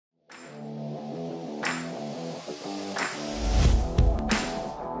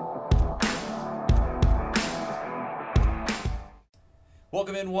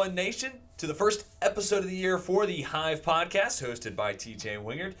Welcome in, One Nation, to the first episode of the year for the Hive podcast, hosted by TJ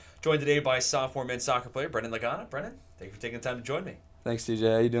Wingard. Joined today by sophomore men's soccer player Brennan Lagana. Brennan, thank you for taking the time to join me. Thanks, TJ.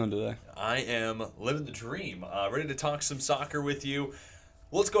 How you doing today? I am living the dream. Ready to talk some soccer with you.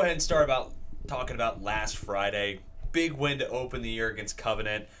 Let's go ahead and start talking about last Friday. Big win to open the year against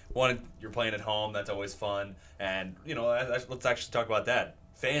Covenant. You're playing at home. That's always fun. And let's actually talk about that.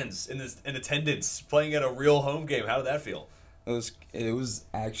 Fans in attendance playing at a real home game. How did that feel? It was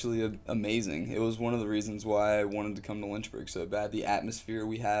actually amazing. It was one of the reasons why I wanted to come to Lynchburg so bad. The atmosphere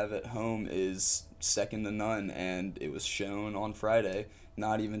we have at home is second to none, and it was shown on Friday,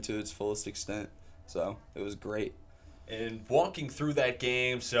 not even to its fullest extent. So it was great. And walking through that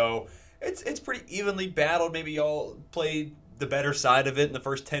game, so it's pretty evenly battled. Maybe y'all played the better side of it in the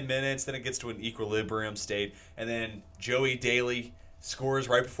first 10 minutes. Then it gets to an equilibrium state, and then Joey Daly scores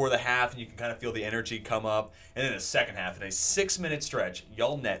right before the half, and you can kind of feel the energy come up. And then the second half, in a 6-minute stretch,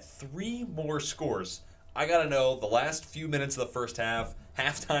 y'all net 3 more scores. I got to know, the last few minutes of the first half,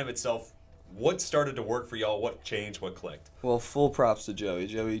 halftime itself, what started to work for y'all? What changed? What clicked? Well, full props to Joey.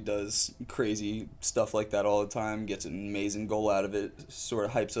 Joey does crazy stuff like that all the time, gets an amazing goal out of it, sort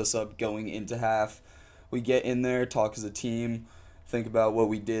of hypes us up going into half. We get in there, talk as a team, think about what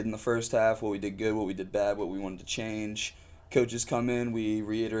we did in the first half, what we did good, what we did bad, what we wanted to change. Coaches come in, we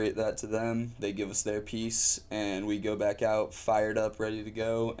reiterate that to them, they give us their piece, and we go back out fired up, ready to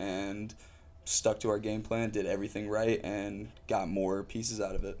go, and stuck to our game plan, did everything right, and got more pieces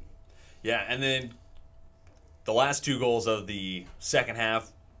out of it. Yeah, and then the last 2 goals of the second half,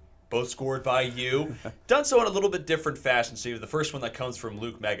 both scored by you. Done so in a little bit different fashion, Steve. The first one that comes from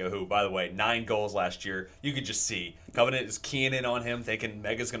Luke Mega, who, by the way, 9 goals last year. You could just see Covenant is keying in on him, thinking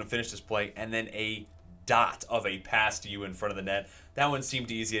Mega's going to finish this play, and then a dot of a pass to you in front of the net. That one seemed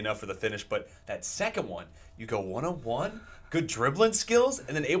easy enough for the finish, but that second one, you go one-on-one, good dribbling skills,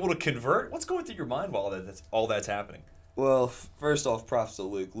 and then able to convert. What's going through your mind while all that's happening? Well, first off, props to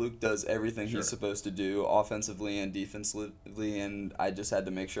Luke. Luke does everything Sure. he's supposed to do, offensively and defensively, and I just had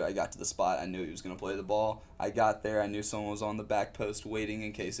to make sure I got to the spot. I knew he was going to play the ball. I got there. I knew someone was on the back post waiting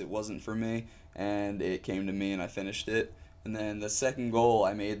in case it wasn't for me, and it came to me, and I finished it. And then the second goal,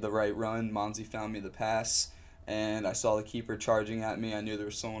 I made the right run. Monzi found me the pass, and I saw the keeper charging at me. I knew there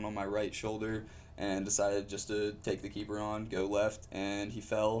was someone on my right shoulder, and decided just to take the keeper on, go left, and he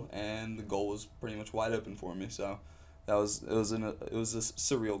fell, and the goal was pretty much wide open for me. So it was a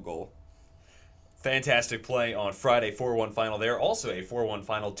surreal goal. Fantastic play on Friday, 4-1 final there. Also a 4-1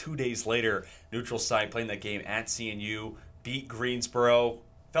 final 2 days later. Neutral side playing that game at CNU, beat Greensboro.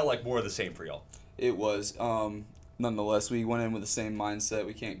 Felt like more of the same for y'all. It was. Nonetheless, we went in with the same mindset.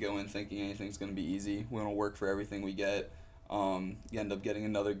 We can't go in thinking anything's going to be easy. We want to work for everything we get. You end up getting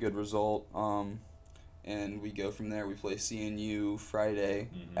another good result, and we go from there. We play CNU Friday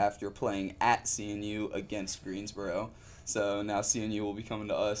after playing at CNU against Greensboro. So now CNU will be coming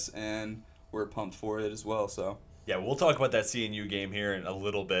to us, and we're pumped for it as well. So yeah, we'll talk about that CNU game here in a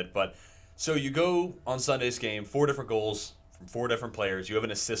little bit. But so you go on Sunday's game, 4 different goals from 4 different players. You have an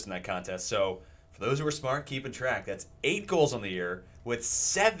assist in that contest. So for those who are smart, keeping track, that's 8 goals on the year with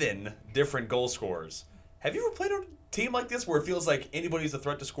 7 different goal scorers. Have you ever played on a team like this where it feels like anybody's a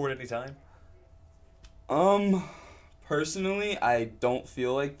threat to score at any time? Personally, I don't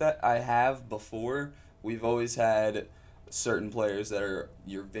feel like that. I have before. We've always had certain players that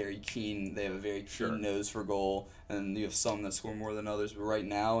you're very keen. They have a very keen nose for goal, and you have some that score more than others. But right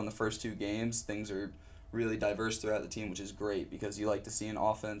now, in the first 2 games, things are really diverse throughout the team, which is great because you like to see an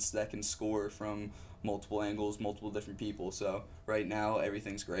offense that can score from multiple angles, multiple different people. So right now,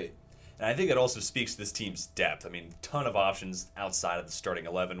 everything's great. And I think it also speaks to this team's depth. I mean, a ton of options outside of the starting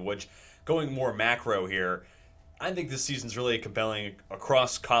 11, which, going more macro here, I think this season's really compelling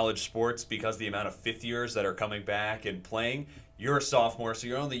across college sports because of the amount of fifth-years that are coming back and playing. You're a sophomore, so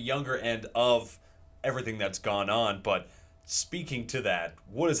you're on the younger end of everything that's gone on. But speaking to that,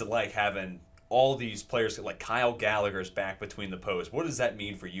 what is it like having all these players, like Kyle Gallagher's back between the posts? What does that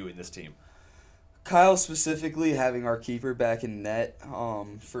mean for you in this team? Kyle specifically, having our keeper back in net,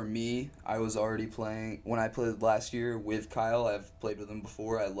 for me, I was already playing, when I played last year with Kyle, I've played with him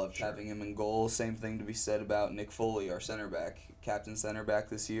before, I loved having him in goal. Same thing to be said about Nick Foley, our center back, captain center back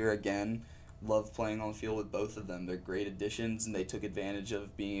this year. Again, love playing on the field with both of them. They're great additions, and they took advantage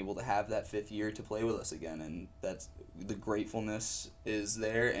of being able to have that 5th year to play with us again, and that's the gratefulness is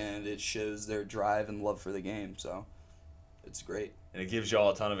there, and it shows their drive and love for the game, so it's great. And it gives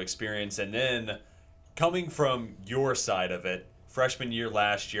y'all a ton of experience. And then coming from your side of it, freshman year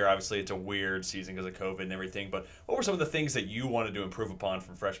last year, obviously it's a weird season because of COVID and everything, but what were some of the things that you wanted to improve upon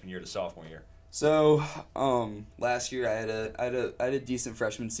from freshman year to sophomore year? So, last year I had a decent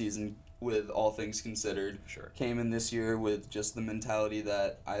freshman season with all things considered. Sure. Came in this year with just the mentality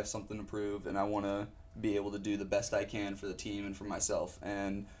that I have something to prove and I want to be able to do the best I can for the team and for myself.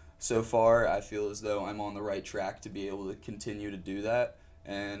 And so far, I feel as though I'm on the right track to be able to continue to do that.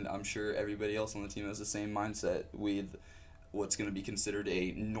 And I'm sure everybody else on the team has the same mindset with what's going to be considered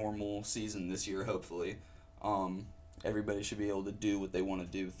a normal season this year, hopefully. Everybody should be able to do what they want to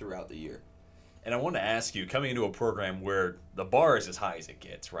do throughout the year. And I want to ask you, coming into a program where the bar is as high as it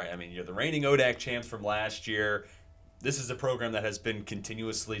gets, right? I mean, you're the reigning ODAC champs from last year. This is a program that has been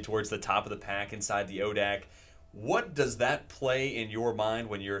continuously towards the top of the pack inside the ODAC. What does that play in your mind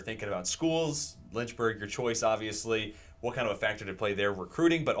when you're thinking about schools? Lynchburg, your choice, obviously. What kind of a factor to play there?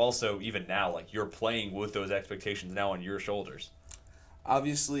 Recruiting, but also even now, like you're playing with those expectations now on your shoulders.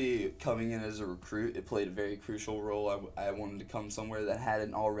 Obviously, coming in as a recruit, it played a very crucial role. I wanted to come somewhere that had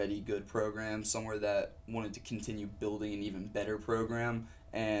an already good program, somewhere that wanted to continue building an even better program,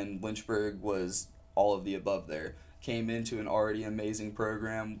 and Lynchburg was all of the above there. Came into an already amazing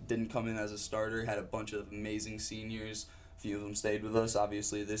program, didn't come in as a starter, had a bunch of amazing seniors. A few of them stayed with us,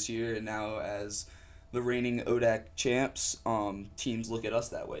 obviously, this year, and now as the reigning ODAC champs, teams look at us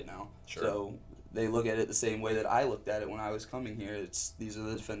that way now. Sure. So they look at it the same way that I looked at it when I was coming here. These are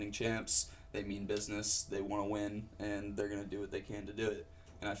the defending champs. They mean business. They want to win, and they're going to do what they can to do it.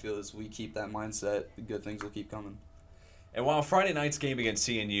 And I feel as we keep that mindset, the good things will keep coming. And while Friday night's game against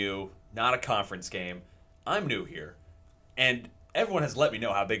CNU, not a conference game, I'm new here. And everyone has let me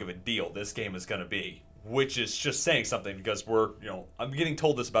know how big of a deal this game is going to be, which is just saying something because I'm getting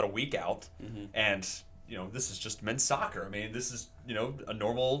told this about a week out. Mm-hmm. And, this is just men's soccer. I mean, this is, a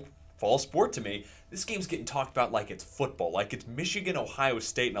normal fall sport to me. This game's getting talked about like it's football, like it's Michigan, Ohio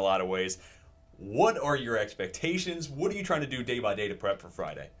State in a lot of ways. What are your expectations? What are you trying to do day by day to prep for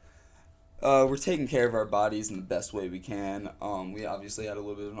Friday? We're taking care of our bodies in the best way we can. We obviously had a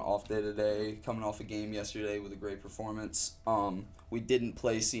little bit of an off day today, coming off a game yesterday with a great performance. We didn't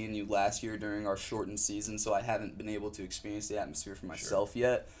play CNU last year during our shortened season, so I haven't been able to experience the atmosphere for myself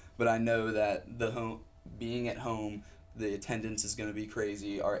yet. But I know that being at home, the attendance is going to be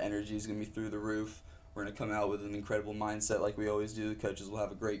crazy. Our energy is going to be through the roof. We're going to come out with an incredible mindset like we always do. The coaches will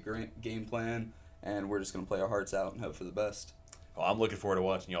have a great game plan, and we're just going to play our hearts out and hope for the best. Well, I'm looking forward to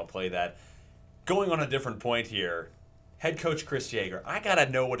watching y'all play that. Going on a different point here, head coach Chris Yeager, I got to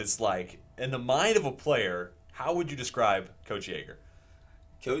know what it's like. In the mind of a player, how would you describe Coach Yeager?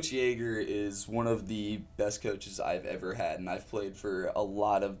 Coach Yeager is one of the best coaches I've ever had, and I've played for a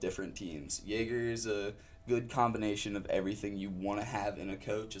lot of different teams. Yeager is a good combination of everything you want to have in a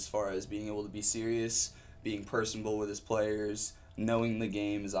coach as far as being able to be serious, being personable with his players, knowing the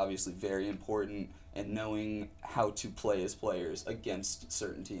game is obviously very important, and knowing how to play as players against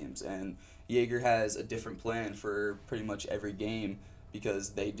certain teams. And Yeager has a different plan for pretty much every game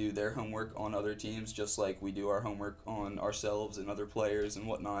because they do their homework on other teams just like we do our homework on ourselves and other players and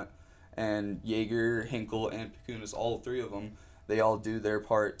whatnot. And Yeager, Hinkle, and Pacunas, all three of them, they all do their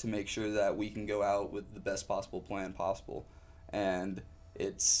part to make sure that we can go out with the best possible plan possible. And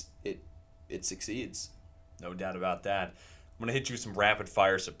it succeeds. No doubt about that. I'm going to hit you with some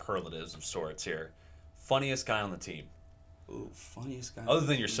rapid-fire superlatives of sorts here. Funniest guy on the team. Ooh, funniest guy. Other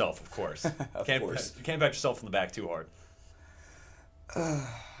than yourself, of course. Of course. You can't pat yourself on the back too hard.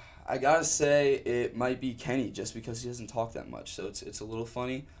 I gotta say it might be Kenny just because he doesn't talk that much, so it's a little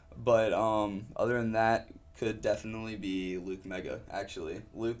funny. But other than that, could definitely be Luke Mega. Actually,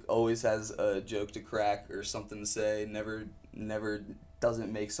 Luke always has a joke to crack or something to say. Never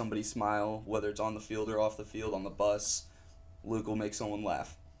doesn't make somebody smile, whether it's on the field or off the field, on the bus. Luke will make someone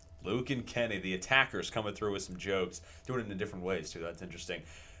laugh. Luke and Kenny, the attackers, coming through with some jokes, doing it in different ways too. That's interesting.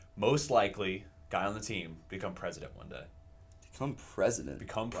 Most likely, guy on the team become president one day. Become president.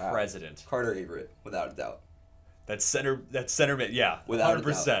 Wow. President. Carter Averett, without a doubt. That's center mid, yeah, Without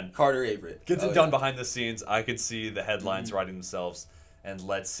 100%. a doubt. Carter Averett. Gets it done behind the scenes. I could see the headlines writing themselves. And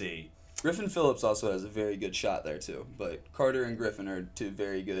let's see. Griffin Phillips also has a very good shot there too. But Carter and Griffin are two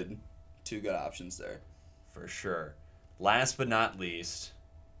good options there. For sure. Last but not least,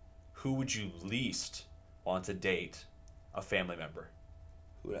 who would you least want to date? A family member.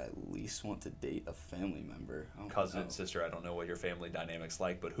 Who would I least want to date? A family member? Cousin, sister, I don't know what your family dynamic's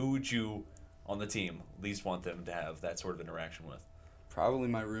like, but who would you, on the team, least want them to have that sort of interaction with? Probably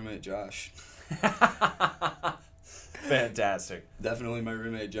my roommate, Josh. Fantastic. Definitely my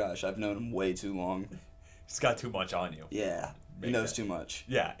roommate, Josh. I've known him way too long. He's got too much on you. Yeah, he knows too much.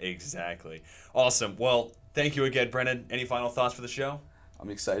 Yeah, exactly. Awesome. Well, thank you again, Brennan. Any final thoughts for the show? I'm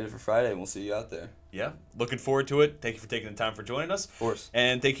excited for Friday, and we'll see you out there. Yeah, looking forward to it. Thank you for taking the time for joining us. Of course.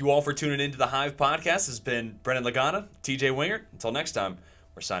 And thank you all for tuning into the Hive podcast. This has been Brennan Lagana, TJ Wingert. Until next time,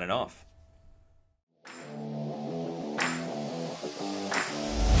 we're signing off.